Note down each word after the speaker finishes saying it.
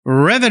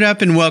Rev it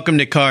up and welcome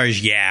to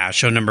Cars Yeah,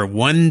 show number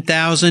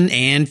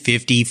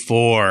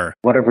 1054.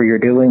 Whatever you're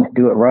doing,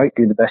 do it right,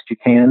 do the best you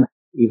can,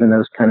 even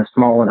those kind of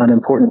small and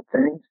unimportant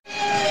things.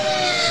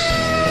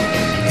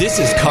 This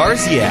is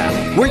Cars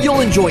Yeah, where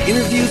you'll enjoy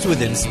interviews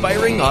with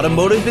inspiring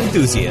automotive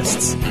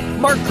enthusiasts.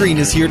 Mark Green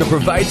is here to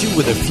provide you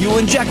with a fuel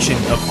injection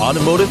of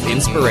automotive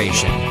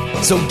inspiration.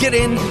 So get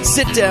in,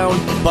 sit down,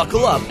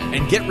 buckle up,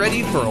 and get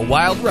ready for a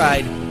wild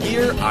ride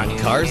here on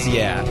Cars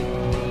Yeah.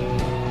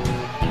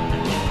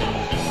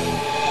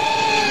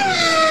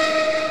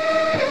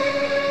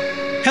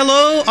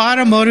 Hello,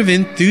 automotive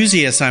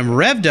enthusiasts. I'm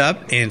revved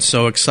up and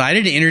so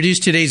excited to introduce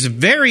today's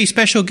very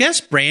special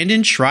guest,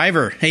 Brandon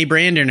Shriver. Hey,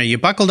 Brandon, are you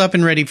buckled up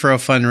and ready for a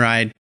fun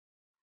ride?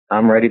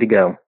 I'm ready to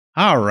go.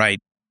 All right.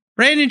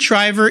 Brandon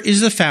Shriver is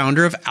the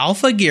founder of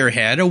Alpha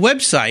Gearhead, a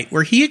website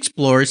where he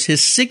explores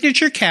his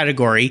signature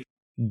category,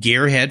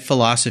 Gearhead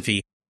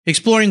Philosophy,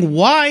 exploring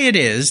why it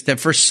is that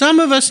for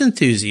some of us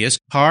enthusiasts,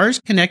 cars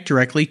connect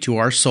directly to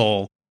our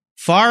soul,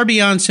 far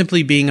beyond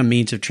simply being a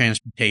means of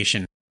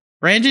transportation.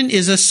 Brandon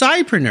is a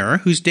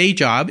sidepreneur whose day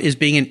job is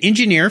being an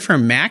engineer for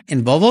Mack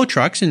and Volvo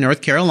trucks in North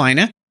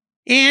Carolina.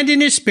 And in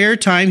his spare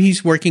time,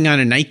 he's working on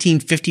a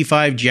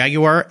 1955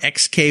 Jaguar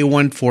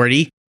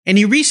XK140. And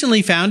he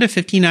recently found a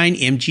 59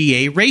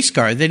 MGA race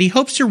car that he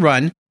hopes to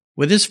run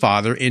with his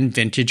father in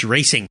vintage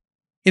racing.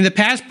 In the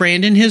past,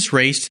 Brandon has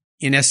raced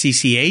in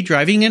SCCA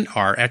driving an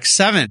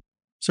RX-7.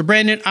 So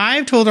Brandon,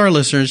 I've told our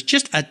listeners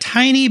just a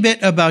tiny bit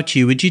about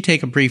you. Would you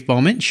take a brief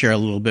moment and share a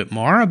little bit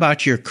more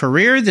about your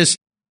career, this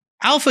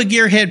Alpha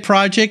Gearhead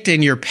project,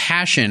 and your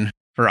passion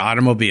for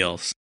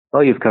automobiles?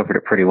 Well, you've covered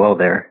it pretty well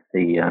there.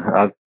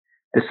 I've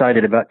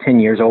decided about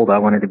 10 years old I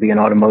wanted to be an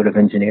automotive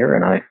engineer,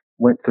 and I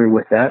went through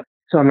with that.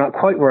 So I'm not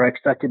quite where I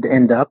expected to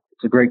end up.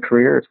 It's a great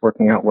career. It's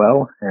working out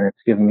well, and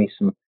it's given me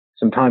some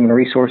time and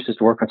resources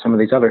to work on some of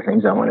these other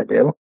things I want to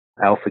do.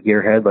 Alpha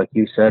Gearhead, like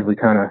you said, we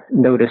kind of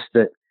noticed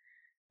that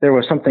there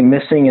was something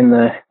missing in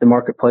the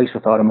marketplace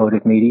with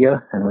automotive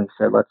media. And we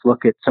said, let's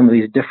look at some of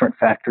these different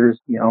factors,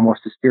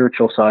 almost the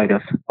spiritual side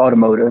of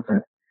automotive,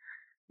 and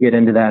get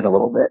into that a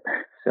little bit.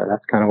 So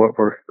that's kind of what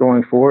we're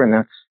going for. And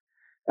that's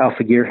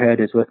Alpha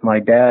Gearhead is with my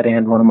dad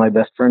and one of my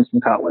best friends from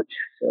college.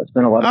 So it's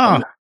been a lot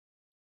of fun.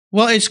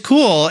 Well, it's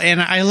cool.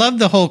 And I love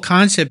the whole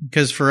concept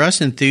because for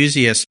us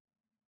enthusiasts,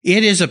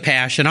 it is a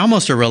passion,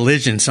 almost a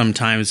religion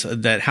sometimes,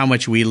 that how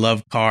much we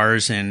love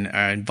cars and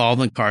are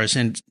involved in cars.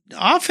 And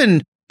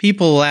often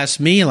people ask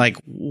me, like,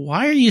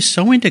 why are you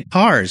so into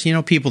cars?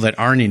 People that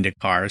aren't into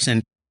cars.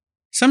 And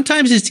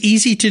sometimes it's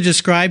easy to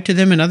describe to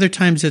them, and other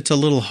times it's a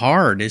little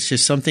hard. It's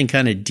just something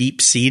kind of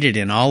deep-seated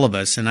in all of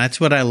us. And that's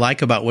what I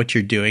like about what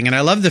you're doing. And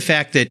I love the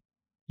fact that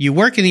you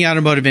work in the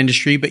automotive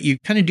industry, but you're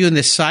kind of doing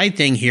this side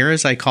thing here,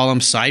 as I call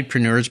them,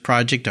 sidepreneurs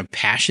project, a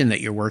passion that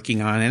you're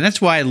working on. And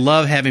that's why I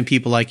love having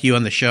people like you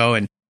on the show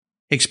and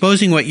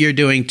exposing what you're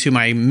doing to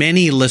my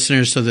many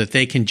listeners so that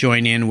they can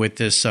join in with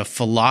this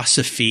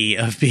philosophy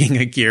of being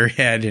a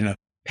gearhead and a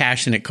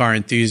passionate car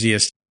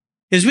enthusiast.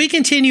 As we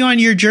continue on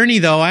your journey,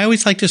 though, I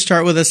always like to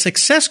start with a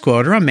success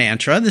quote or a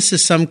mantra. This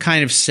is some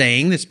kind of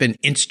saying that's been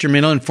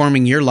instrumental in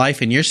forming your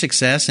life and your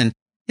success, and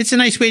it's a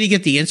nice way to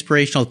get the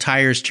inspirational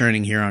tires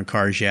turning here on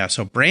Cars Yeah.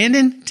 So,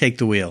 Brandon, take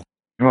the wheel.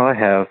 Well, I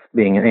have,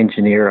 being an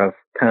engineer, of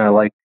kind of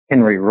like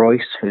Henry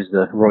Royce, who's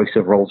the Royce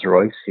of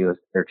Rolls-Royce. He was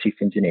their chief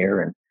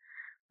engineer, and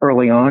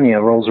early on,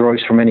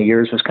 Rolls-Royce for many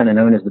years was kind of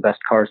known as the best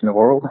cars in the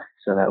world.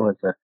 So that was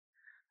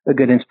a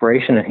good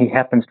inspiration, and he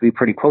happens to be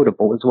pretty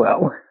quotable as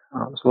well.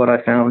 So what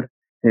I found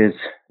is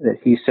that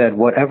he said,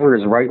 whatever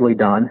is rightly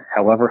done,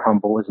 however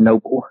humble, is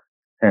noble.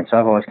 And so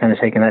I've always kind of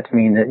taken that to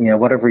mean that,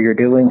 whatever you're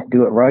doing,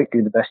 do it right,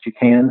 do the best you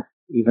can,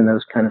 even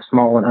those kind of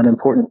small and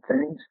unimportant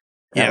things.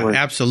 Yeah,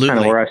 absolutely. Kind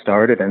of where I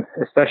started, and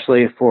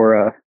especially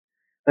for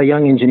a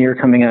young engineer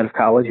coming out of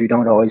college, you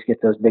don't always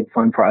get those big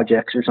fun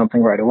projects or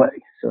something right away.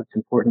 So it's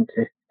important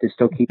to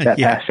still keep that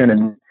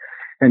passion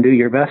and do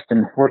your best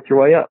and work your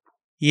way up.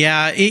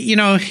 Yeah,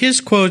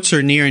 his quotes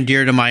are near and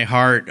dear to my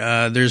heart.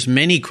 There's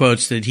many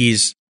quotes that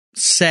he's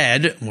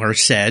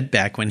said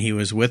back when he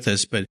was with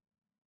us, but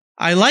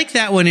I like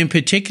that one in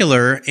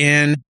particular.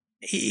 And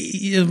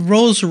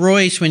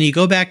Rolls-Royce, when you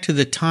go back to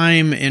the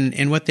time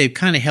and what they've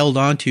kind of held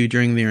on to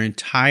during their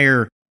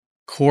entire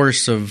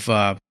course of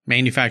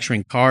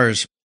manufacturing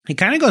cars, it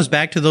kind of goes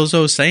back to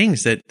those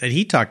sayings that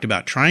he talked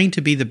about, trying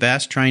to be the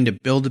best, trying to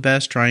build the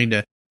best, trying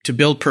to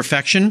build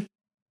perfection,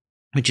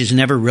 which is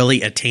never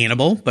really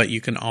attainable, but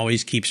you can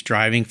always keep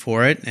striving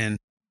for it. And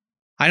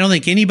I don't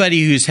think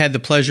anybody who's had the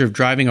pleasure of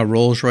driving a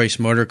Rolls-Royce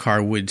motor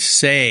car would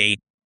say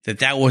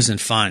that wasn't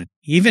fun.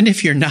 Even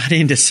if you're not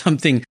into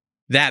something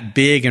that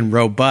big and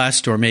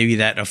robust or maybe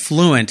that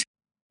affluent,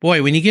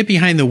 boy, when you get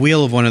behind the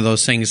wheel of one of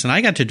those things, and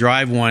I got to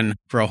drive one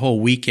for a whole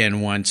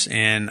weekend once,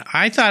 and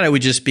I thought it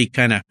would just be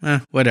kind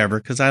of, whatever,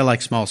 because I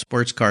like small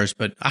sports cars,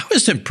 but I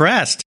was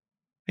impressed.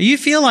 You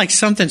feel like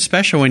something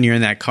special when you're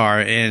in that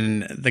car,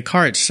 and the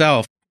car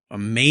itself,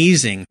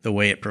 amazing the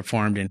way it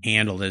performed and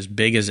handled as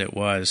big as it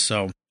was.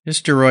 So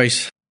Mr.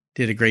 Royce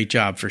did a great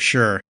job for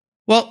sure.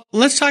 Well,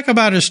 let's talk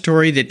about a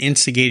story that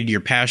instigated your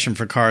passion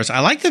for cars. I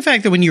like the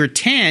fact that when you were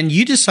 10,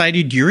 you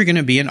decided you were going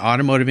to be an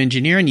automotive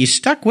engineer and you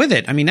stuck with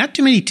it. I mean, not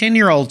too many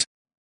 10-year-olds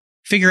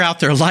figure out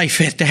their life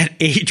at that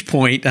age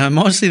point.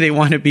 Mostly they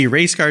want to be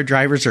race car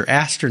drivers or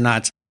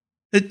astronauts.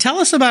 Tell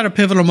us about a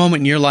pivotal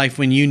moment in your life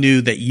when you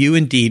knew that you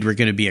indeed were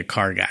going to be a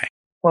car guy.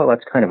 Well,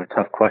 that's kind of a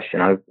tough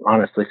question. I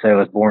honestly say I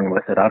was born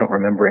with it. I don't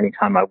remember any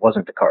time I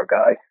wasn't a car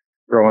guy.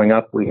 Growing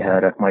up,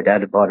 my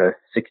dad had bought a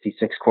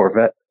 66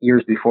 Corvette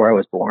years before I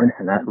was born,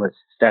 and that was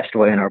stashed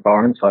away in our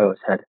barn. So I always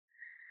had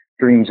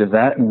dreams of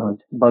that and I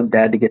bugged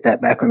Dad to get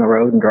that back on the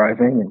road and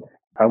driving. And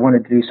I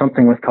wanted to do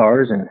something with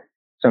cars, and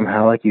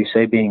somehow, like you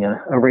say, being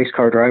a race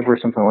car driver or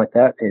something like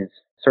that is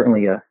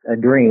certainly a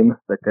dream,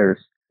 but there's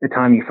the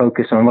time you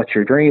focus on what's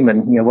your dream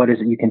and, what is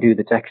it you can do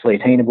that's actually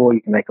attainable,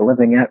 you can make a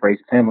living at, raise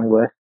a family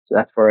with. So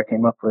that's where I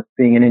came up with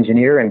being an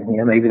engineer, and,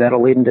 maybe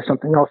that'll lead into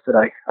something else that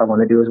I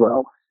want to do as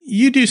well.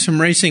 You do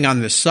some racing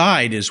on the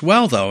side as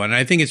well, though, and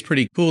I think it's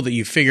pretty cool that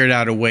you figured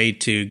out a way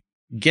to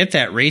get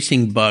that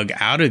racing bug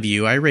out of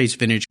you. I raced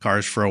vintage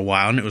cars for a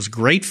while, and it was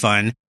great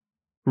fun.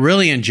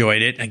 Really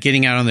enjoyed it,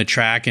 getting out on the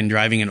track and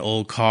driving an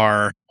old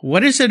car.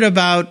 What is it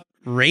about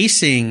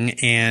racing,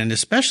 and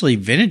especially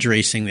vintage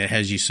racing, that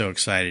has you so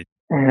excited?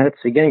 It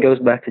again goes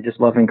back to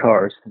just loving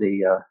cars.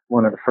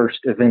 One of the first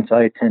events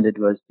I attended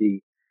was the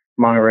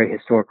Monterey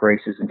Historic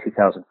Races in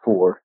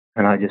 2004.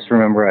 And I just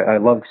remember I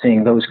loved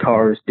seeing those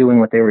cars doing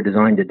what they were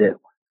designed to do. It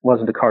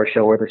wasn't a car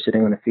show where they're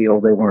sitting on the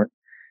field. They weren't,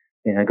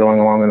 going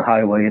along on the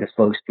highway at a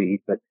slow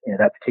speed. But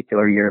that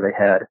particular year they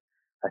had,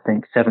 I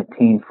think,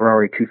 17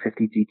 Ferrari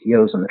 250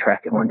 GTOs on the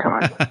track at one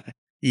time.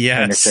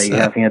 Yes. And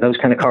if you have, those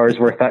kind of cars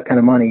worth that kind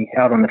of money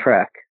out on the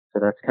track. So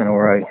that's kind of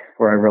where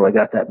I really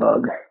got that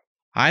bug.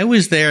 I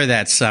was there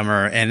that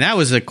summer, and that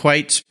was a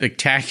quite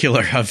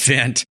spectacular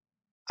event.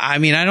 I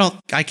mean,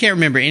 I can't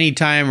remember any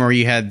time where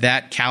you had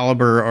that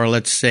caliber or,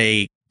 let's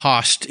say,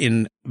 cost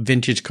in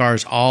vintage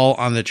cars all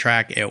on the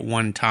track at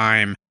one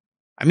time.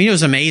 I mean, it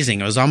was amazing.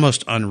 It was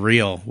almost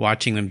unreal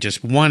watching them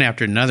just one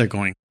after another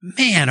going,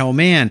 man, oh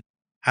man.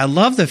 I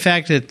love the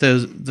fact that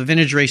the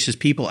vintage races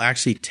people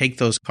actually take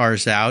those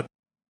cars out.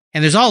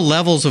 And there's all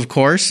levels, of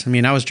course. I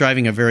mean, I was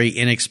driving a very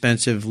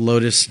inexpensive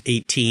Lotus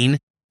 18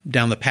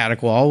 down the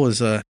paddock wall.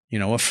 Was a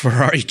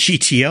Ferrari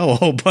GTO, a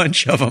whole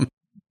bunch of them.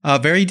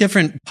 Very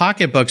different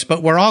pocketbooks,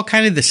 but we're all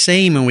kind of the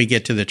same when we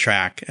get to the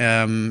track.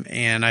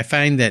 And I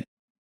find that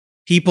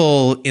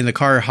people in the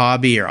car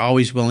hobby are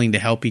always willing to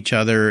help each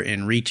other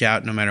and reach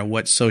out no matter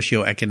what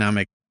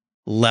socioeconomic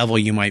level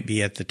you might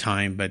be at the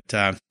time. But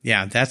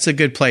that's a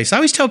good place. I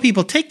always tell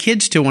people, take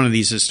kids to one of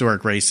these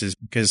historic races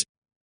because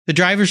the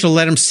drivers will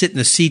let them sit in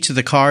the seats of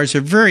the cars.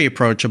 They're very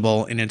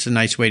approachable, and it's a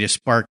nice way to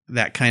spark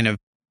that kind of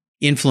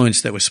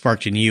influence that was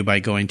sparked in you by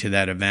going to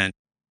that event.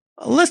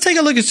 Let's take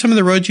a look at some of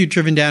the roads you've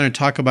driven down and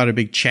talk about a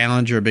big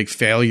challenge or a big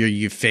failure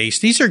you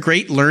faced. These are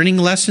great learning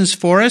lessons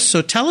for us.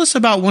 So tell us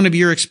about one of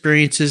your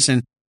experiences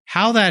and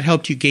how that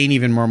helped you gain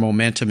even more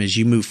momentum as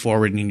you move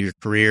forward in your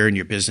career and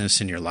your business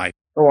and your life.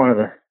 Well, one of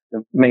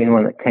the main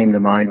one that came to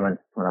mind when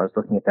I was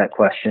looking at that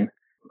question,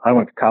 I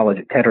went to college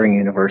at Kettering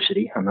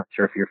University. I'm not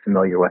sure if you're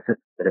familiar with it,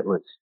 but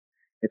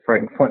it's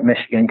right in Flint,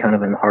 Michigan, kind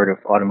of in the heart of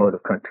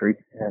automotive country.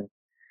 And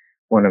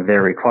one of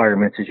their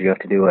requirements is you have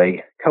to do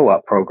a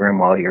co-op program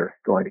while you're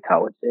going to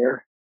college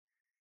there.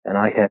 And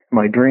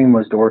my dream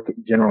was to work at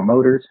General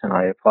Motors, and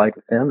I applied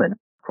with them. And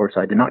of course,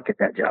 I did not get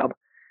that job.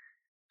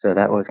 So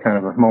that was kind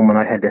of a moment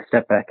I had to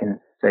step back and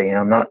say,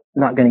 I'm not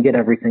going to get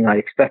everything I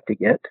expect to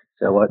get.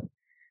 So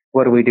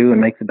what do we do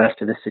and make the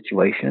best of this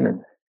situation?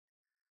 And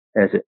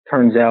as it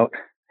turns out,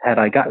 had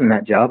I gotten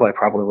that job, I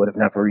probably would have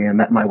never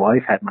met my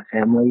wife, had my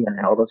family, and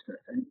all those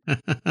kind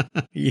of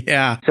things.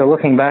 Yeah. So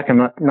looking back, I'm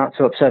not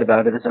so upset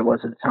about it as I was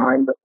at the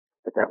time, but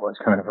that was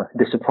kind of a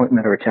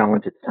disappointment or a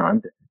challenge at the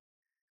time to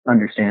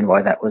understand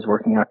why that was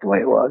working out the way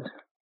it was.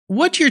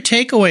 What's your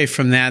takeaway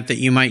from that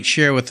you might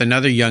share with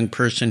another young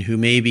person who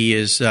maybe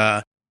is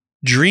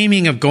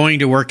dreaming of going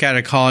to work out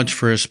of college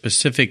for a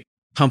specific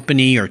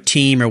company or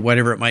team or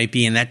whatever it might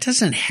be, and that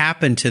doesn't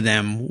happen to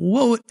them?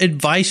 What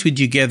advice would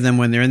you give them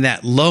when they're in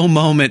that low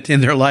moment in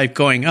their life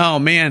going, oh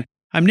man,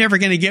 I'm never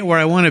going to get where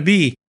I want to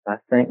be? I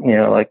think,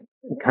 like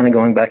kind of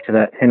going back to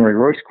that Henry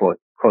Royce quote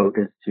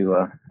is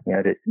to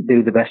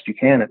do the best you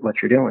can at what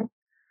you're doing.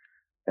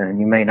 And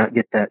you may not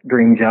get that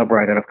dream job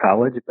right out of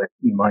college, but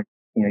you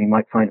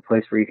might find a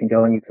place where you can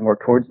go and you can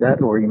work towards that,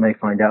 or you may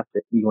find out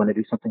that you want to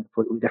do something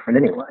completely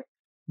different anyway.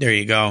 There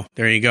you go.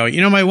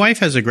 My wife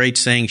has a great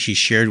saying she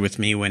shared with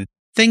me when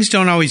things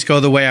don't always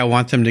go the way I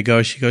want them to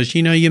go. She goes,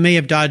 you may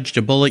have dodged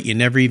a bullet you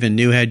never even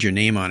knew had your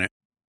name on it.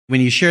 When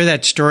you share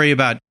that story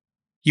about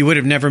you would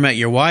have never met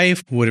your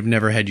wife, would have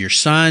never had your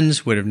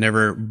sons, would have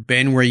never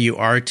been where you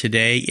are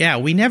today. Yeah,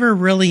 we never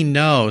really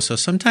know. So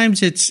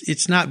sometimes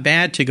it's not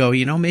bad to go,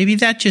 maybe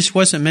that just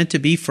wasn't meant to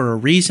be for a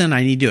reason.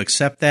 I need to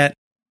accept that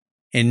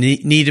and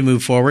need to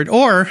move forward.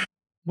 Or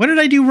what did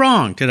I do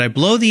wrong? Did I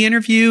blow the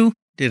interview?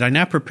 Did I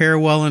not prepare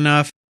well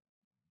enough?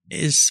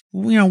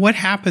 What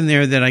happened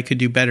there that I could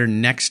do better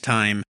next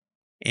time?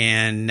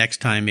 And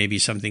next time, maybe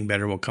something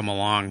better will come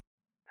along.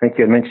 think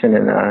you had mentioned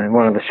in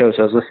one of the shows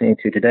I was listening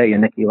to today, a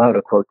Niki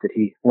Lauda quote, that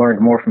he learned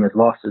more from his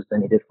losses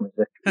than he did from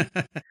his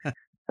victories.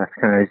 That's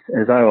kind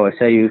of, as I always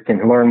say, you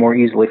can learn more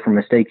easily from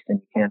mistakes than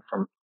you can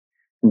from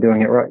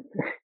doing it right.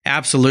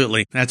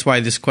 Absolutely. That's why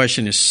this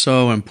question is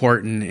so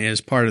important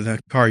as part of the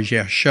Cars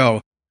Yeah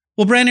show.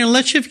 Well, Brandon,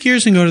 let's shift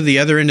gears and go to the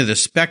other end of the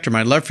spectrum.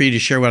 I'd love for you to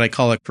share what I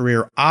call a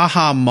career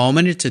aha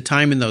moment. It's a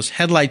time when those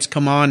headlights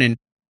come on and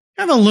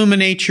kind of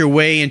illuminate your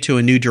way into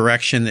a new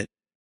direction that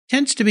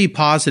tends to be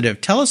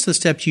positive. Tell us the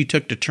steps you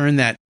took to turn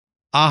that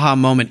aha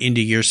moment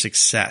into your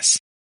success.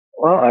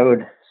 Well, I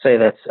would say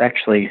that's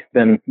actually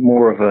been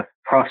more of a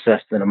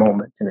process than a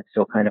moment, and it's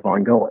still kind of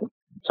ongoing.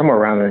 Somewhere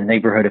around the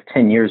neighborhood of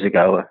 10 years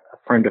ago, a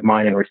friend of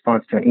mine, in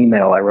response to an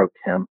email I wrote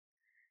to him,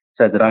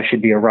 said that I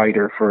should be a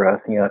writer for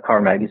a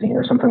car magazine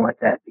or something like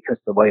that because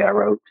of the way I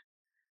wrote.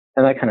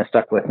 And that kind of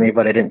stuck with me,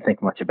 but I didn't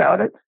think much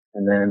about it.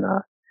 And then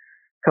a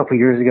couple of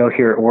years ago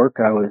here at work,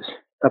 I was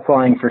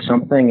applying for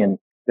something, and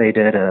they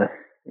did a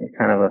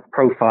kind of a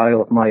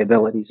profile of my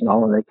abilities and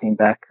all, and they came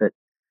back that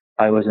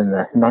I was in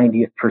the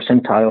 90th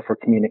percentile for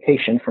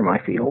communication for my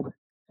field.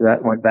 So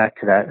that went back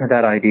to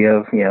that idea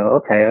of,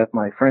 okay,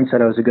 my friend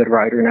said I was a good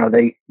writer. Now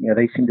they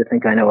seem to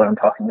think I know what I'm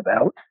talking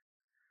about.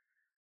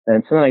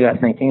 And so then I got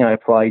thinking. I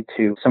applied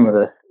to some of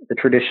the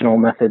traditional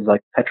methods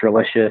like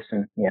Petrolicious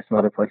and some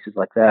other places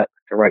like that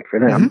to write for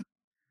them,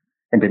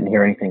 and didn't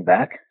hear anything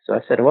back. So I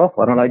said, well,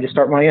 why don't I just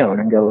start my own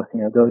and go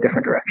a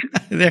different direction?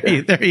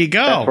 There you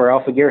go. That's where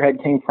Alpha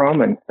Gearhead came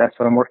from, and that's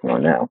what I'm working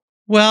on now.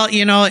 Well,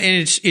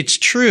 and it's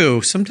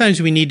true.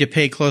 Sometimes we need to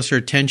pay closer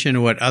attention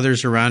to what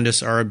others around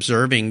us are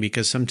observing,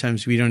 because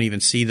sometimes we don't even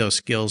see those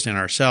skills in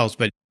ourselves.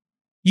 But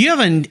you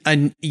have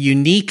a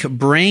unique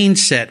brain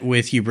set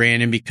with you,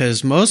 Brandon,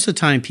 because most of the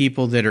time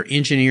people that are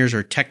engineers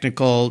or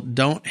technical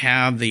don't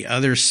have the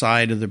other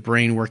side of the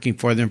brain working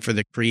for them, for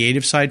the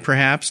creative side,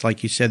 perhaps,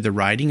 like you said, the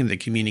writing and the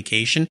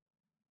communication.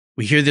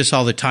 We hear this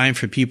all the time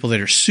for people that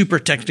are super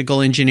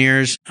technical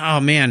engineers. Oh,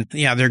 man,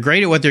 yeah, they're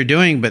great at what they're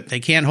doing, but they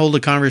can't hold a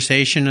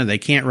conversation or they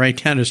can't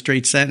write down a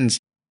straight sentence.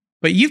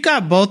 But you've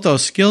got both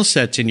those skill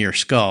sets in your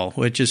skull,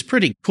 which is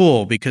pretty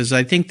cool, because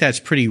I think that's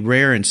pretty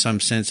rare in some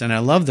sense. And I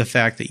love the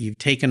fact that you've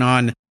taken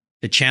on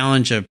the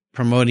challenge of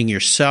promoting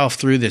yourself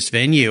through this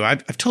venue.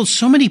 I've told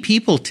so many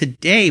people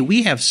today,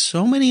 we have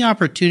so many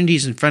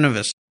opportunities in front of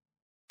us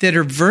that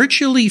are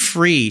virtually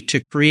free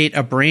to create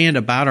a brand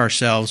about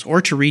ourselves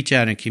or to reach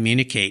out and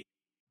communicate.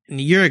 And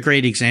you're a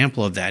great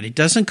example of that. It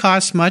doesn't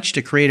cost much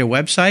to create a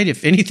website.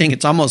 If anything,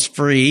 it's almost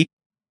free.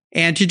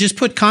 And to just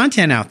put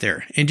content out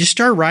there and just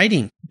start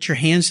writing. Put your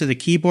hands to the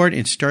keyboard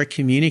and start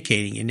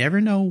communicating. You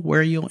never know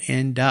where you'll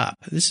end up.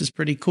 This is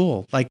pretty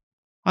cool. Like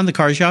on the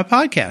Cars Yeah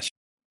podcast.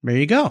 There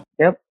you go.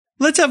 Yep.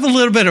 Let's have a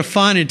little bit of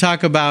fun and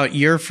talk about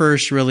your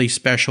first really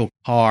special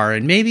car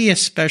and maybe a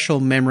special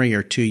memory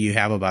or two you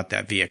have about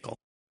that vehicle.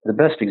 The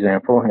best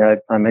example,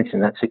 I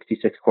mentioned that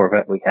 66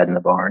 Corvette we had in the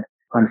barn.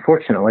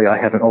 Unfortunately, I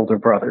have an older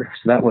brother,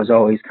 so that was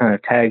always kind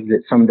of tagged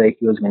that someday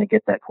he was going to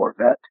get that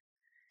Corvette.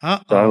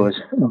 Uh-oh. So I was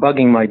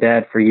bugging my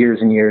dad for years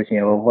and years,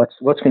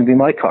 what's going to be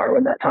my car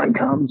when that time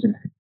comes? And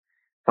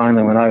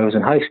finally, when I was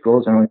in high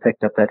school, I only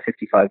picked up that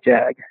 55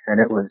 Jag,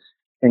 and it was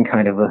in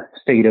kind of a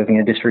state of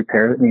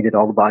disrepair that needed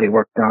all the body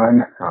work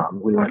done.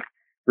 We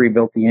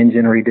rebuilt the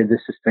engine, redid the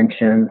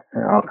suspension,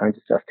 and all kinds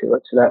of stuff to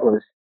it. So that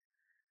was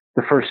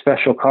the first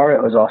special car.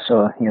 It was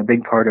also a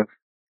big part of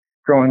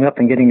growing up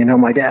and getting to know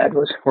my dad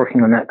was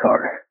working on that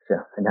car. So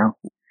and now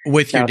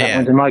with your dad, that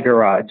one's in my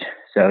garage.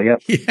 So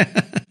yep.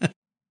 Yeah.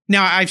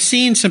 Now I've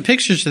seen some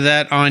pictures of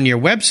that on your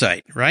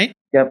website, right?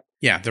 Yep.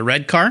 Yeah, the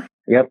red car.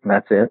 Yep,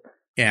 that's it.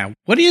 Yeah.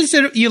 What is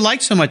it you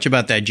like so much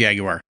about that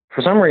Jaguar?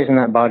 For some reason,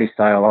 that body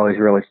style always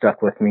really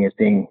stuck with me as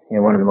being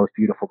one of the most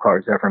beautiful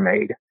cars ever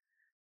made.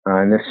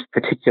 And this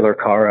particular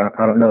car,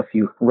 I don't know if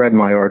you read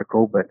my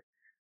article, but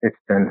it's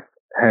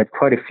had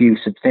quite a few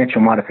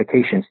substantial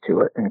modifications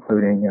to it,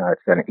 including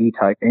it's got an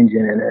E-type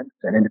engine in it,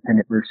 an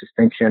independent rear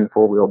suspension,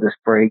 four-wheel disc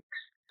brakes.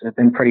 It's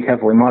been pretty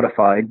heavily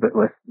modified, but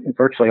with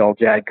virtually all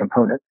Jag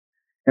components.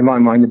 In my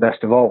mind, the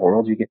best of all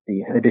worlds. You get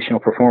the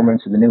additional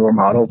performance of the newer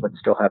model, but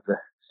still have the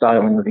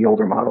styling of the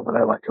older model that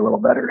I liked a little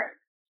better.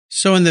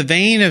 So in the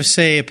vein of,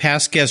 say, a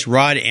past guest,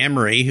 Rod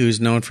Emery,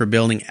 who's known for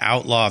building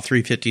outlaw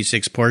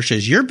 356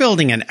 Porsches, you're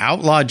building an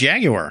outlaw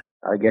Jaguar.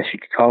 I guess you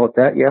could call it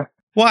that, yeah.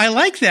 Well, I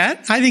like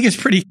that. I think it's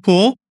pretty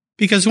cool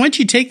because once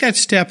you take that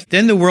step,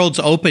 then the world's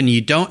open. You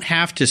don't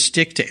have to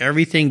stick to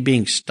everything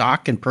being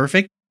stock and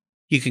perfect.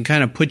 You can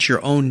kind of put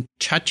your own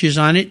touches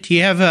on it. Do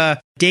you have a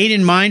date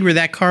in mind where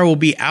that car will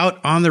be out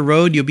on the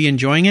road? You'll be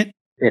enjoying it?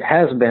 It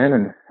has been.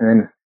 And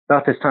then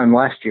about this time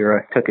last year,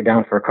 I took it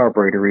down for a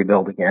carburetor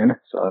rebuild again.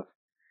 So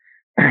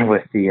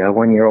with the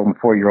 1-year-old and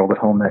 4-year-old at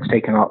home, that's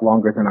taken a lot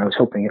longer than I was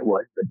hoping it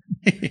would.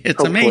 But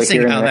it's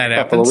amazing how that happens. In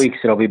a couple of weeks,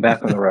 it'll be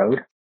back on the road.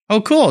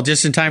 Oh, cool.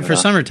 Just in time for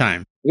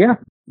summertime. Yeah.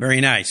 Very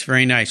nice.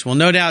 Very nice. Well,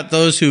 no doubt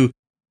those who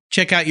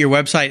check out your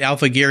website,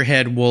 Alpha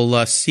Gearhead,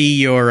 will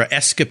see your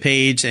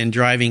escapades and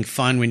driving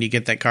fun when you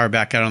get that car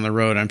back out on the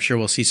road. I'm sure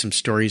we'll see some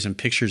stories and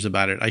pictures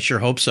about it. I sure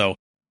hope so.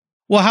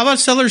 Well, how about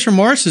seller's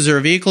remorse? Is there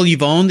a vehicle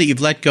you've owned that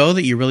you've let go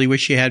that you really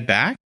wish you had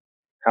back?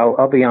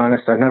 I'll be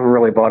honest, I've never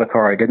really bought a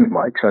car I didn't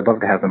like, so I'd love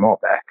to have them all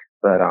back.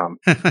 But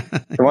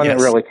the one Yes.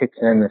 that really kicked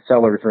in the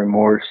seller's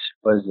remorse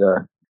was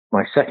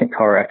my second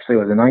car, actually,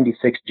 was a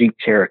 96 Jeep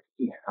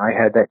Cherokee. I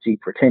had that Jeep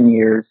for 10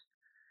 years,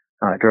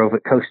 drove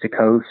it coast to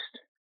coast.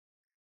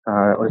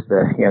 It was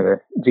the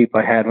Jeep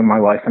I had when my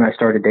wife and I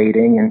started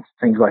dating and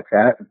things like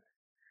that.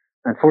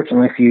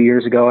 Unfortunately, a few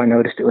years ago, I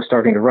noticed it was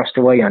starting to rust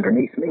away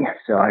underneath me.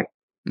 So I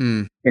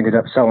ended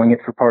up selling it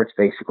for parts,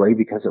 basically,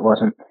 because it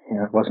wasn't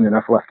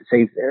enough left to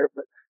save there.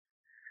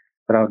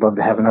 But I would love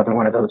to have another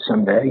one of those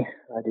someday.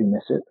 I do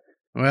miss it.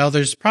 Well,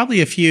 there's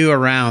probably a few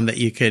around that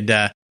you could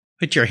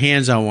put your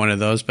hands on one of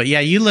those. But yeah,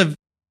 you live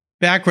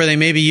back where they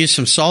maybe use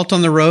some salt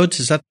on the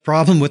roads. Is that the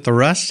problem with the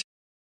rust?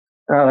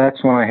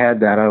 That's when I had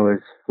that. I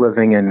was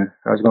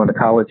going to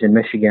college in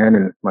Michigan,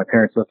 and my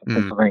parents lived in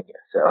Pennsylvania.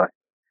 So I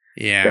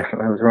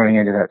definitely was running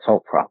into that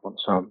salt problem.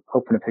 So I'm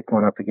hoping to pick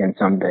one up again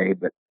someday,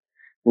 but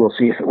we'll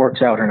see if it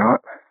works out or not.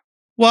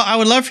 Well, I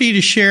would love for you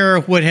to share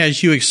what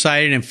has you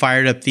excited and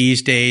fired up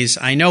these days.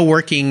 I know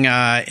working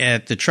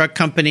at the truck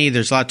company,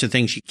 there's lots of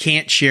things you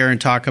can't share and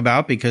talk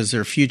about because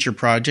they're future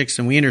projects,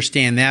 and we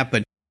understand that.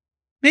 But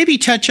maybe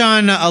touch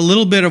on a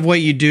little bit of what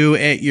you do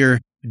at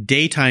your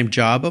daytime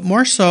job, but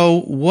more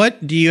so,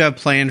 what do you have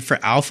planned for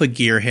Alpha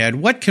Gearhead?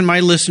 What can my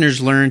listeners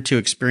learn to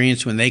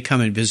experience when they come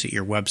and visit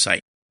your website?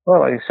 Well,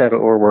 like I said,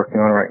 what we're working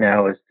on right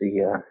now is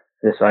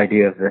this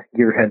idea of the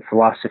gearhead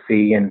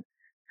philosophy and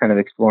kind of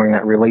exploring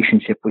that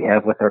relationship we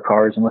have with our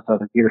cars and with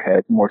other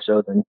gearheads, more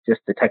so than just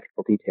the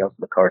technical details of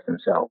the cars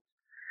themselves.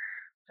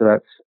 So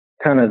that's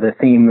kind of the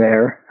theme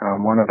there.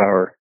 One of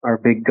our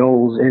big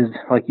goals is,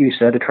 like you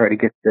said, to try to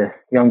get the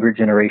younger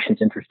generations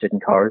interested in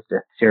cars, to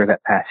share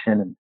that passion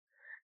and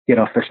get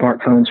off their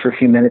smartphones for a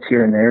few minutes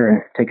here and there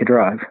and take a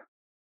drive.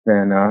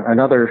 Then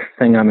another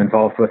thing I'm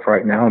involved with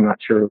right now, I'm not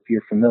sure if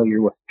you're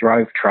familiar with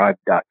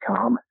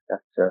DriveTribe.com.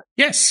 That's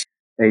yes,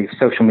 a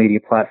social media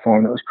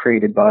platform that was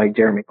created by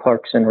Jeremy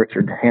Clarkson,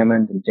 Richard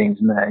Hammond, and James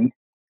May.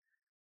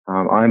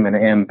 I'm an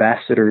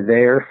ambassador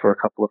there for a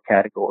couple of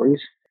categories.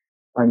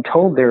 I'm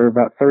told there are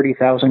about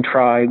 30,000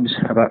 tribes,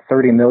 about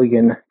 30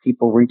 million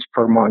people reached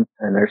per month,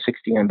 and there are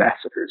 60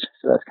 ambassadors.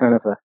 So that's kind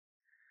of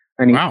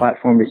a neat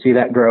platform to see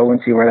that grow and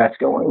see where that's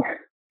going.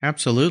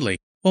 Absolutely.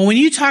 Well, when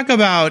you talk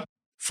about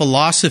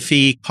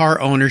philosophy, car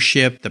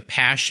ownership, the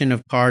passion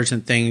of cars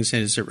and things,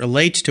 as it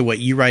relates to what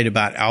you write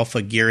about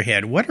Alpha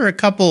Gearhead, what are a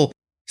couple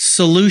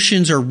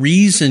solutions or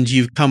reasons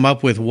you've come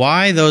up with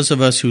why those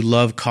of us who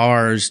love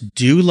cars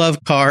do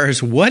love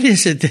cars? What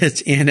is it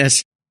that's in us?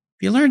 Have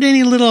you learned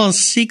any little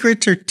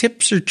secrets or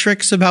tips or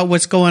tricks about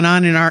what's going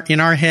on in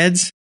our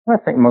heads? I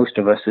think most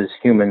of us as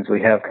humans,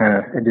 we have kind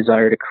of a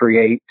desire to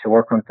create, to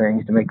work on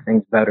things, to make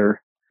things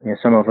better.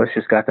 Some of us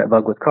just got that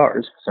bug with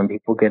cars. Some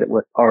people get it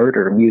with art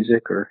or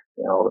music or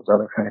all those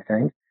other kind of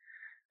things.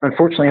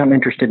 Unfortunately, I'm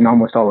interested in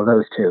almost all of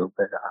those too,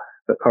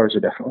 but cars are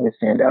definitely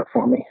a standout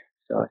for me.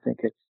 So I think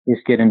it's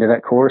just get into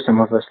that core.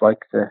 Some of us like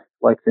the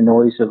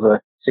noise of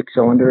a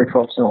 6-cylinder,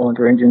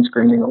 12-cylinder engine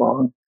screaming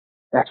along.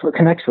 That's what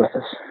connects with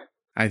us.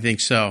 I think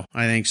so.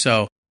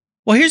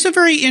 Well, here's a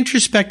very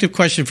introspective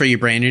question for you,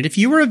 Brandon. If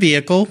you were a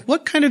vehicle,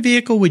 what kind of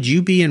vehicle would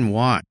you be and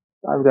why?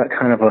 I've got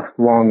kind of a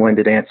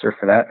long-winded answer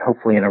for that,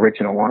 hopefully an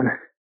original one.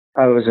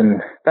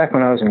 Back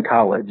when I was in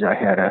college, I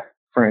had a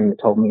friend that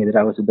told me that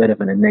I was a bit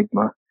of an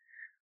enigma.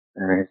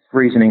 And his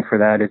reasoning for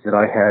that is that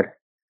I had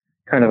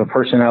kind of a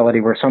personality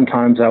where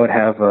sometimes I would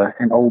have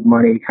an old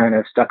money kind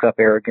of stuck-up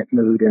arrogant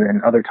mood, and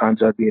then other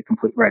times I'd be a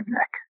complete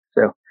redneck.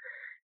 So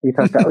he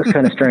thought that was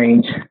kind of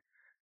strange.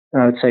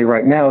 I would say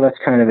right now that's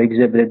kind of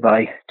exhibited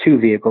by two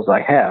vehicles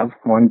I have,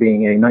 one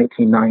being a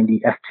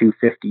 1990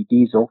 F-250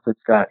 diesel that's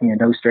got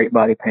no straight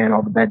body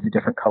panel, the bed's a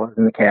different color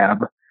than the cab.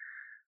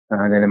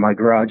 And then in my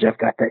garage, I've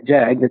got that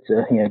Jag that's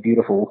a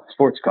beautiful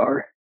sports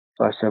car.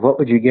 So I said, what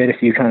would you get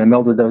if you kind of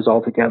melded those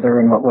all together?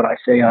 And what would I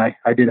say I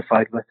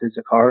identified with as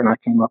a car? And I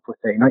came up with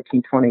a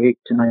 1928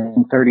 to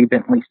 1930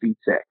 Bentley Speed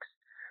 6,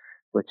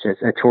 which, as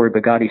Torrey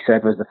Bugatti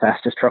said, was the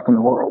fastest truck in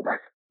the world.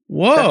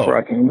 Whoa. That's where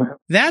I came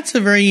up. That's a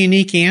very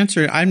unique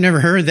answer. I've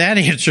never heard that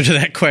answer to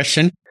that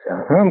question.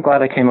 So I'm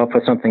glad I came up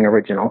with something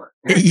original.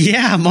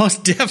 Yeah,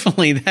 most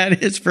definitely.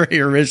 That is very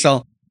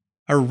original.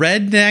 A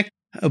redneck,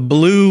 a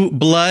blue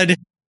blood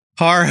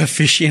car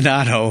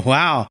aficionado.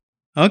 Wow.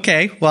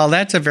 Okay. Well,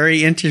 that's a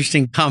very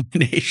interesting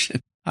combination.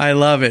 I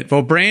love it.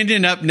 Well,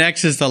 Brandon, up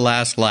next is the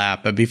last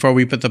lap. But before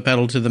we put the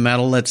pedal to the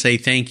metal, let's say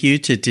thank you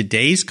to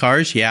today's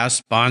Cars Yeah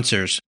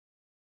sponsors.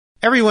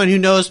 Everyone who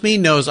knows me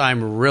knows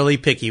I'm really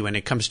picky when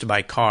it comes to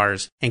my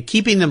cars and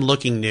keeping them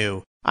looking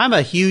new. I'm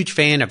a huge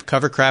fan of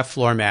Covercraft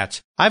floor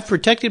mats. I've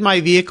protected my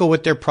vehicle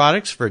with their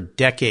products for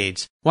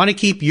decades. Want to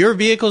keep your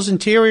vehicle's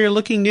interior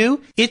looking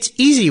new? It's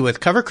easy with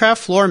Covercraft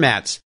floor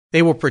mats.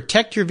 They will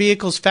protect your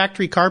vehicle's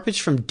factory carpets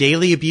from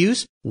daily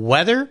abuse,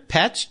 weather,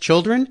 pets,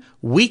 children,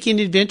 weekend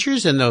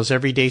adventures, and those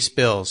everyday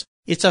spills.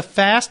 It's a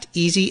fast,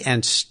 easy,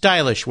 and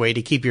stylish way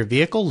to keep your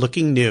vehicle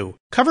looking new.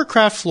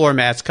 Covercraft floor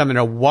mats come in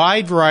a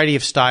wide variety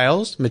of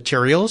styles,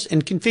 materials,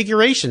 and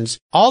configurations,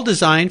 all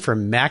designed for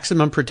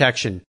maximum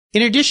protection.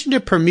 In addition to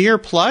Premier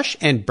Plush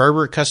and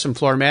Berber custom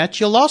floor mats,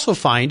 you'll also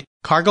find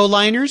cargo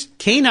liners,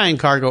 K9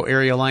 cargo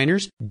area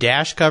liners,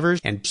 dash covers,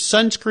 and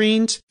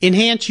sunscreens.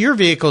 Enhance your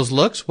vehicle's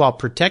looks while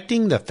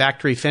protecting the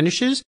factory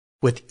finishes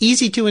with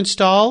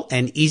easy-to-install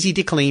and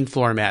easy-to-clean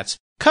floor mats.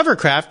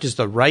 Covercraft is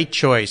the right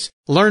choice.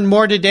 Learn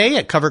more today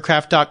at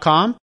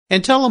covercraft.com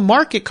and tell them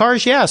Mark at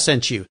Cars Yeah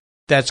sent you.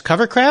 That's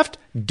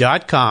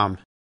covercraft.com.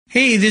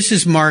 Hey, this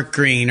is Mark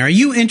Green. Are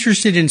you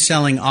interested in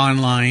selling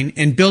online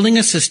and building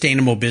a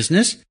sustainable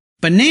business?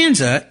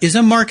 Bonanza is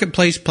a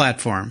marketplace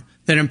platform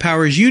that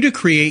empowers you to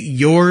create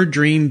your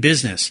dream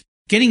business.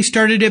 Getting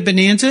started at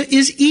Bonanza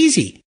is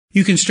easy.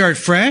 You can start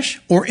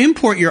fresh or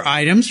import your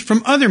items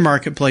from other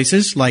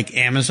marketplaces like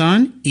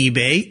Amazon,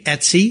 eBay,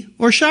 Etsy,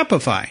 or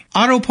Shopify.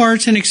 Auto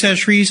parts and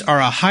accessories are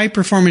a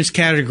high-performance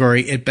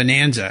category at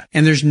Bonanza,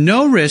 and there's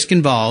no risk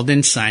involved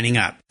in signing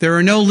up. There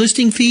are no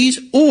listing fees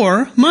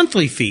or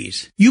monthly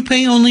fees. You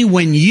pay only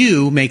when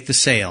you make the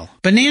sale.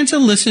 Bonanza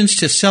listens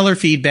to seller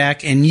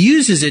feedback and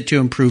uses it to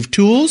improve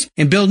tools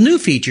and build new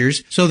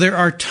features, so there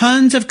are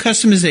tons of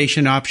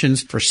customization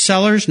options for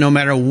sellers no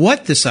matter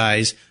what the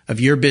size of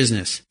your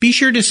business. Be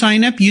sure to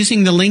sign up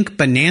using the link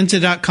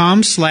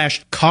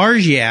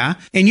bonanza.com/carsyeah,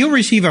 and you'll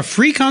receive a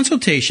free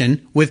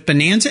consultation with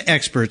Bonanza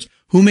experts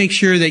who make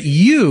sure that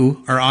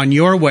you are on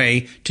your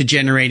way to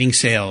generating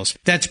sales.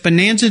 That's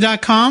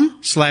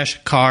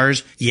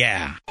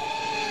bonanza.com/carsyeah.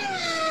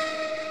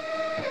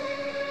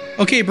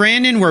 Okay,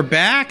 Brandon, we're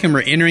back and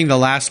we're entering the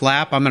last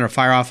lap. I'm going to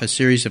fire off a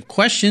series of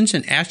questions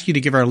and ask you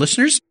to give our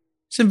listeners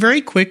some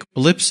very quick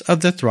blips of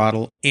the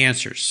throttle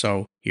answers.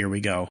 So here we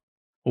go.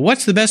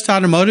 What's the best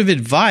automotive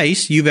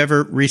advice you've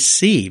ever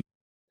received?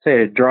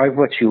 Say, drive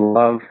what you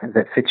love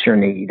that fits your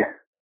need.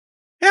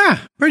 Yeah,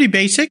 pretty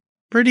basic,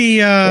 pretty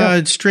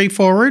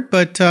straightforward,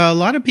 but a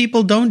lot of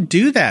people don't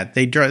do that.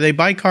 They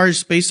buy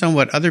cars based on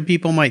what other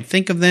people might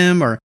think of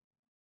them or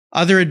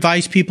other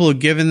advice people have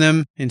given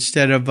them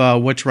instead of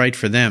what's right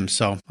for them.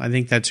 So I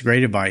think that's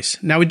great advice.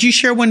 Now, would you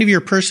share one of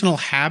your personal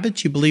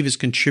habits you believe has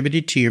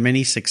contributed to your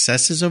many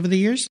successes over the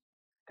years?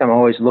 I'm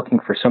always looking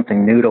for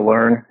something new to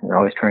learn. I'm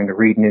always trying to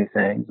read new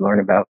things, learn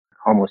about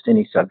almost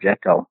any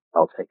subject I'll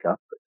take up.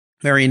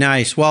 Very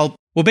nice. Well,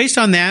 based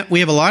on that,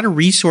 we have a lot of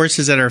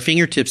resources at our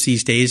fingertips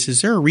these days.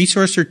 Is there a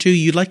resource or two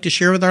you'd like to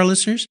share with our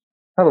listeners?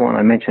 Another one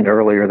I mentioned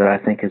earlier that I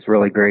think is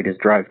really great is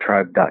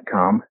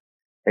drivetribe.com,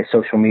 a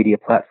social media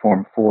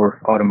platform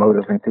for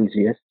automotive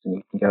enthusiasts. And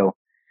you can go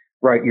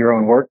write your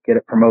own work, get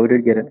it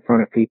promoted, get it in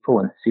front of people,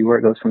 and see where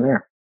it goes from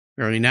there.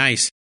 Very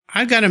nice.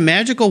 I've got a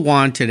magical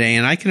wand today,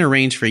 and I can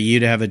arrange for you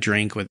to have a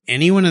drink with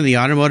anyone in the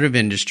automotive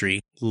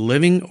industry,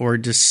 living or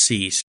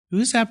deceased.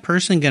 Who's that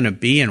person going to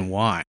be and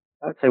why?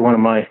 I'd say one of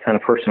my kind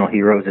of personal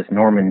heroes is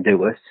Norman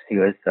Dewis. He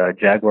was a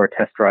Jaguar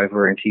test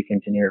driver and chief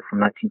engineer from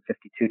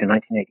 1952 to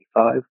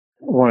 1985.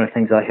 One of the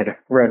things I had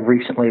read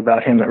recently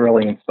about him that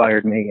really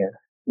inspired me,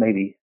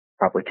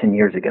 probably 10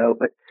 years ago,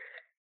 but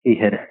he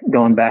had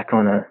gone back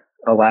on a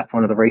lap,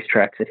 one of the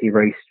racetracks that he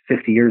raced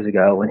 50 years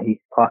ago, and he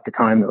clocked a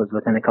time that was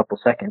within a couple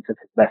seconds of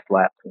his best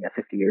lap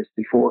 50 years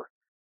before.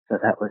 So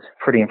that was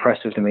pretty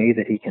impressive to me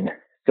that he can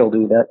still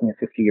do that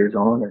 50 years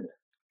on, and it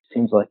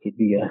seems like he'd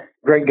be a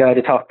great guy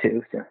to talk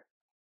to. So.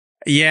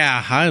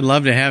 Yeah, I'd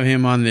love to have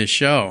him on this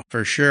show,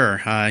 for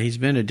sure. He's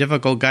been a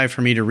difficult guy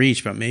for me to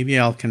reach, but maybe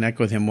I'll connect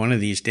with him one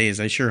of these days.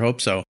 I sure hope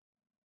so.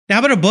 Now,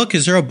 how about a book?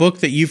 Is there a book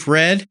that you've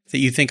read that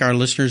you think our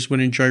listeners would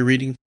enjoy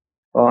reading?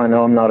 Well, I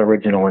know I'm not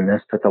original in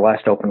this, but The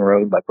Last Open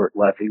Road by Burt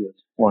Levy was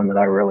one that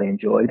I really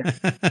enjoyed.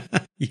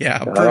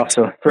 Yeah, I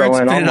also throw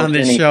in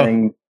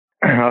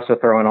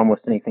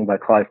almost anything by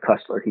Clive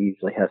Cussler. He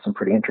usually has some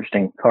pretty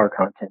interesting car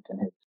content in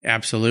his.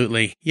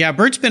 Absolutely. Yeah,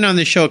 Burt's been on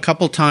this show a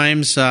couple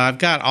times. I've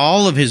got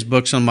all of his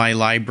books on my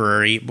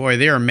library. Boy,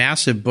 they are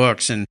massive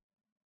books and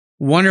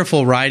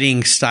wonderful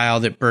writing style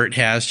that Burt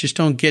has. Just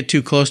don't get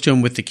too close to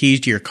him with the keys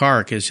to your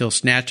car because he'll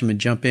snatch them and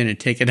jump in and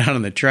take it out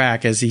on the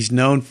track, as he's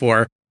known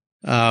for.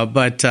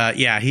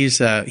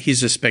 He's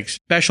a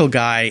special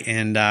guy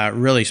and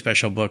really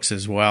special books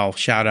as well.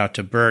 Shout out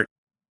to Burt.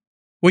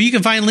 Well, you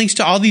can find links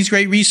to all these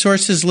great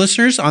resources,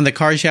 listeners, on the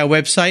Cars Yeah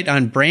website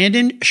on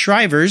Brandon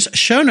Shriver's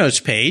show notes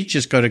page.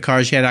 Just go to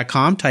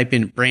carsyeah.com, type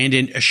in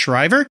Brandon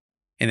Shriver,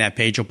 and that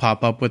page will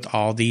pop up with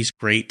all these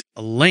great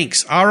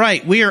links. All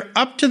right, we are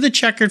up to the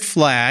checkered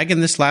flag,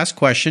 and this last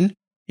question,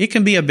 it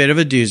can be a bit of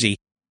a doozy.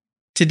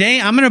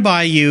 Today, I'm going to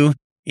buy you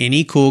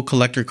any cool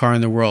collector car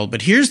in the world,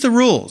 but here's the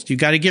rules. You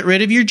got to get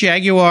rid of your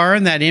Jaguar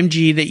and that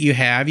MG that you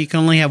have. You can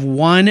only have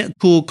one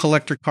cool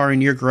collector car in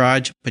your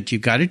garage, but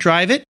you've got to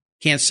drive it.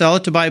 Can't sell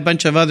it to buy a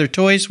bunch of other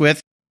toys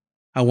with.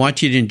 I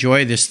want you to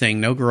enjoy this thing.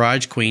 No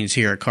garage queens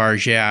here at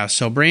Cars Yeah.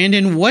 So,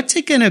 Brandon, what's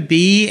it going to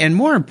be? And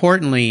more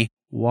importantly,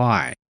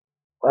 why?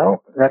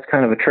 Well, that's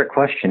kind of a trick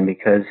question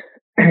because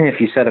if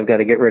you said I've got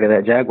to get rid of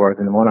that Jaguar,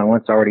 then the one I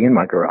want's already in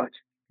my garage.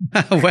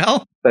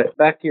 Well, but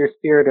back to your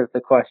spirit of the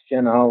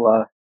question,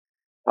 I'll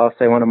I'll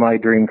say one of my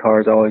dream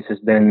cars always has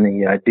been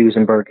the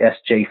Duesenberg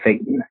S.J.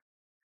 Phaeton.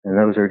 And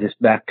those are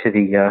just back to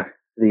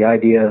the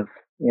idea of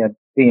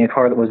being a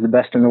car that was the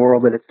best in the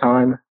world at its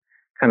time.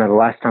 Kind of the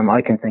last time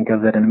I can think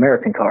of that an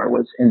American car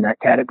was in that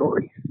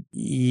category.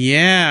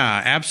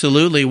 Yeah,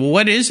 absolutely. Well,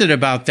 what is it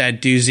about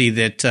that doozy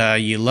that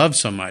you love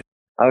so much?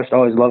 I just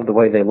always loved the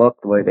way they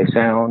look, the way they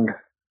sound.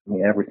 I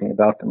mean, everything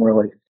about them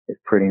really is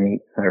pretty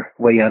neat. They're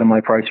way out of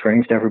my price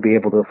range to ever be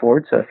able to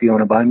afford. So if you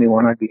want to buy me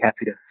one, I'd be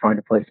happy to find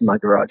a place in my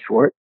garage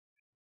for it.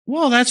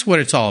 Well, that's what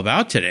it's all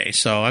about today.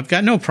 So I've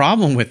got no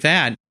problem with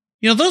that.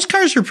 Those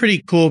cars are pretty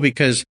cool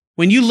because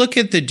when you look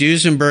at the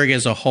Duesenberg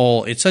as a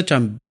whole, it's such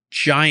a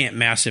giant,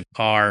 massive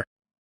car.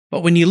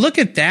 But when you look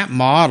at that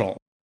model,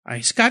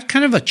 it's got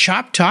kind of a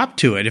chopped top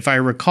to it, if I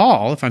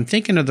recall, if I'm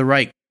thinking of the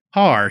right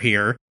car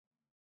here,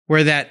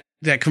 where that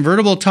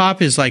convertible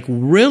top is like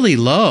really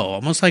low,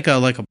 almost like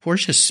a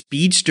Porsche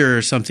Speedster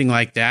or something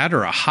like that,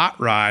 or a hot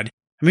rod.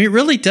 I mean, it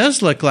really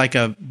does look like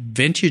a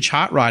vintage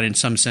hot rod in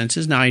some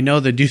senses. Now, I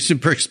know the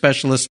Duesenberg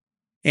specialists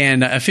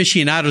and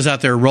aficionados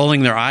out there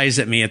rolling their eyes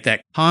at me at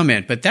that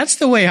comment, but that's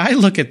the way I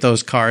look at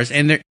those cars,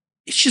 and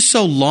it's just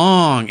so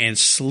long and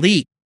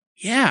sleek.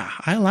 Yeah,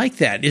 I like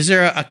that. Is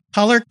there a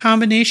color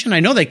combination? I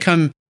know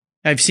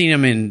I've seen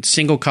them in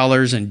single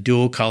colors and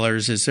dual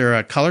colors. Is there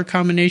a color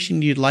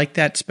combination you'd like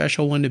that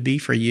special one to be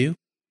for you?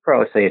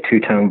 Probably say a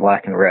two-tone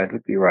black and red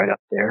would be right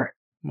up there.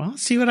 Well,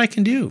 let's see what I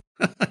can do.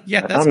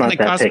 Yeah, that's going to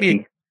cost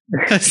me.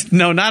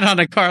 No, not on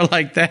a car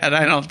like that.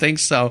 I don't think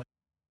so.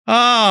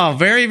 Oh,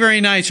 very,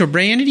 very nice. So,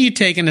 Brandon, you've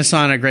taken us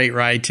on a great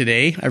ride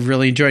today. I've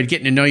really enjoyed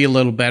getting to know you a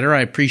little better. I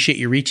appreciate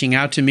you reaching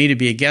out to me to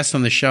be a guest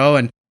on the show.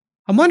 And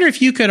I wonder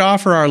if you could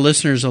offer our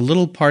listeners a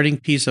little parting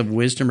piece of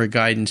wisdom or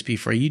guidance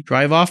before you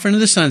drive off into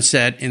the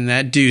sunset in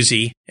that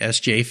doozy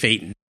S.J.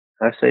 Phaeton.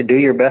 I say do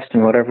your best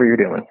in whatever you're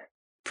doing.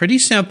 Pretty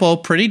simple,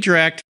 pretty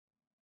direct.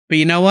 But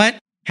you know what?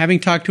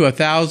 Having talked to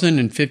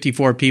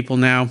 1,054 people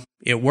now,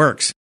 it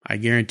works. I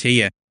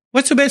guarantee you.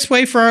 What's the best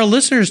way for our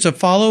listeners to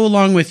follow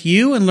along with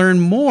you and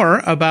learn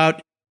more about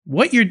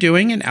what you're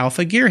doing in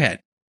Alpha Gearhead?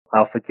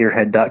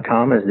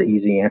 AlphaGearhead.com is the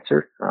easy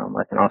answer.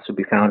 I can also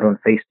be found on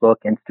Facebook,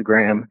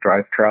 Instagram,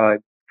 Drive Tribe,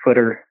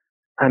 Twitter.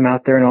 I'm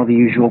out there in all the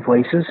usual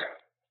places.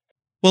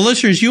 Well,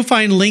 listeners, you'll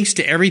find links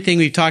to everything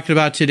we've talked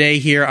about today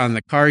here on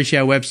the Cars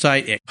Yeah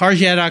website at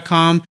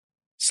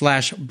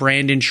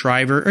carsyeah.com/Brandon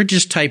Shriver, or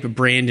just type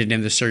Brandon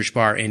in the search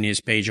bar and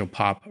his page will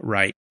pop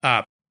right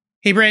up.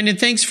 Hey, Brandon,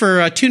 thanks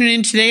for tuning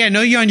in today. I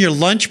know you're on your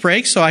lunch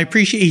break, so I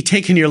appreciate you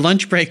taking your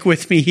lunch break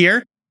with me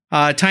here.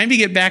 Time to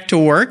get back to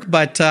work,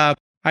 but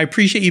I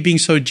appreciate you being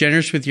so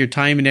generous with your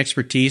time and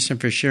expertise and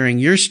for sharing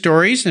your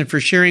stories and for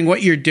sharing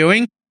what you're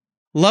doing.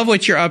 Love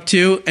what you're up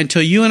to.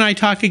 Until you and I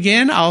talk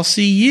again, I'll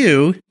see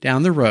you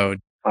down the road.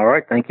 All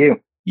right. Thank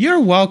you. You're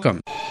welcome.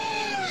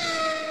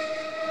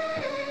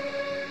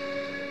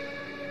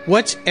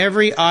 What's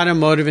every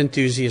automotive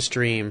enthusiast's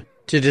dream?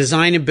 To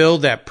design and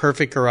build that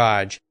perfect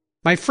garage.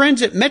 My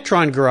friends at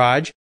Metron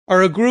Garage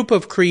are a group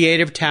of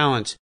creative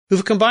talents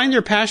who've combined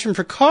their passion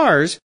for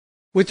cars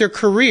with their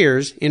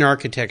careers in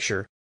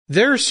architecture.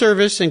 Their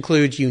service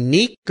includes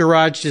unique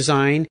garage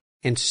design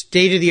and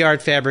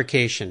state-of-the-art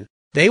fabrication.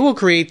 They will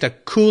create the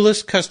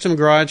coolest custom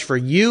garage for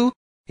you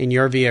and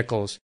your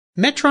vehicles.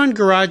 Metron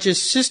Garage's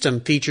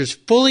system features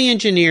fully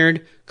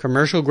engineered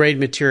commercial-grade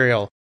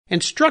material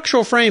and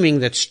structural framing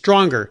that's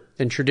stronger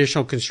than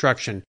traditional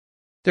construction.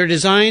 Their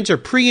designs are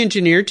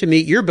pre-engineered to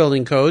meet your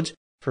building codes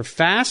for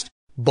fast,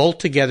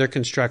 bolt-together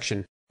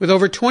construction. With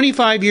over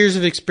 25 years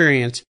of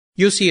experience,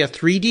 you'll see a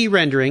 3D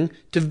rendering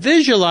to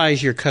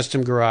visualize your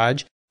custom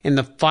garage, and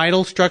the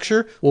final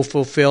structure will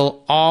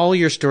fulfill all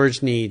your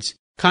storage needs.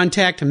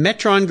 Contact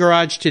Metron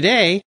Garage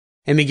today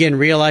and begin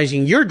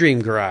realizing your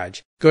dream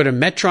garage. Go to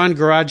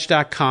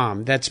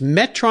metrongarage.com. That's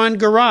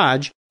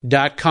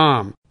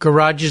metrongarage.com.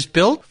 Garage is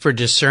built for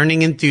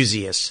discerning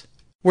enthusiasts.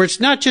 Where it's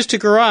not just a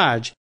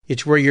garage,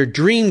 it's where your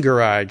dream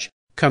garage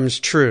comes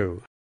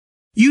true.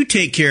 You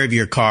take care of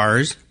your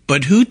cars,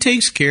 but who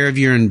takes care of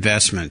your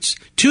investments?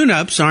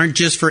 Tune-ups aren't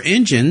just for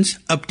engines.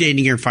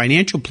 Updating your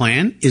financial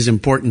plan is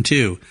important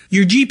too.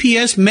 Your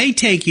GPS may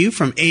take you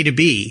from A to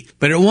B,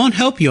 but it won't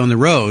help you on the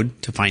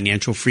road to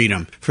financial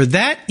freedom. For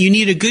that, you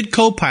need a good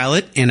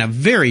co-pilot and a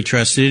very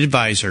trusted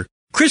advisor.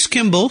 Chris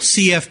Kimball,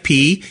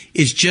 CFP,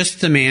 is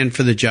just the man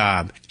for the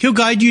job. He'll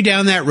guide you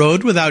down that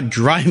road without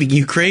driving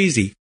you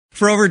crazy.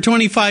 For over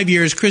 25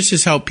 years, Chris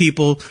has helped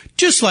people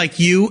just like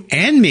you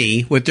and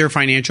me with their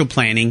financial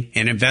planning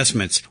and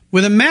investments.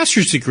 With a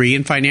master's degree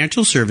in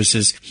financial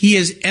services, he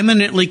is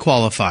eminently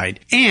qualified,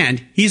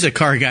 and he's a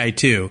car guy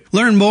too.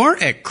 Learn more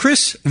at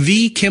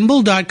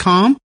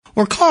chrisvkimball.com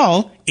or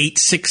call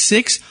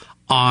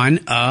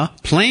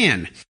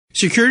 866-ON-A-PLAN.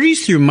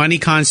 Securities through Money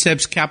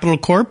Concepts Capital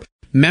Corp.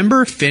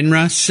 Member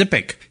FINRA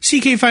SIPC.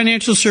 CK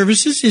Financial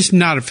Services is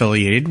not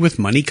affiliated with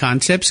Money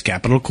Concepts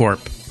Capital Corp.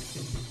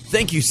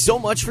 Thank you so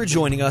much for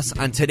joining us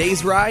on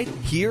today's ride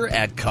here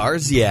at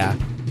Cars Yeah.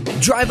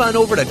 Drive on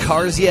over to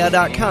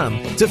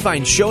carsyeah.com to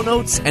find show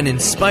notes and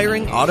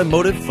inspiring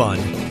automotive fun.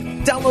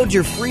 Download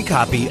your free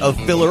copy of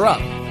Filler Up,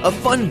 a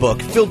fun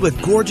book filled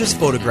with gorgeous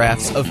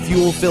photographs of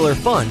fuel filler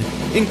fun,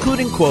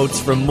 including quotes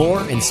from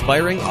more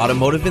inspiring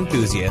automotive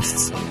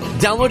enthusiasts.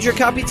 Download your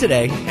copy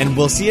today, and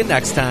we'll see you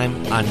next time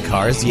on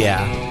Cars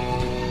Yeah!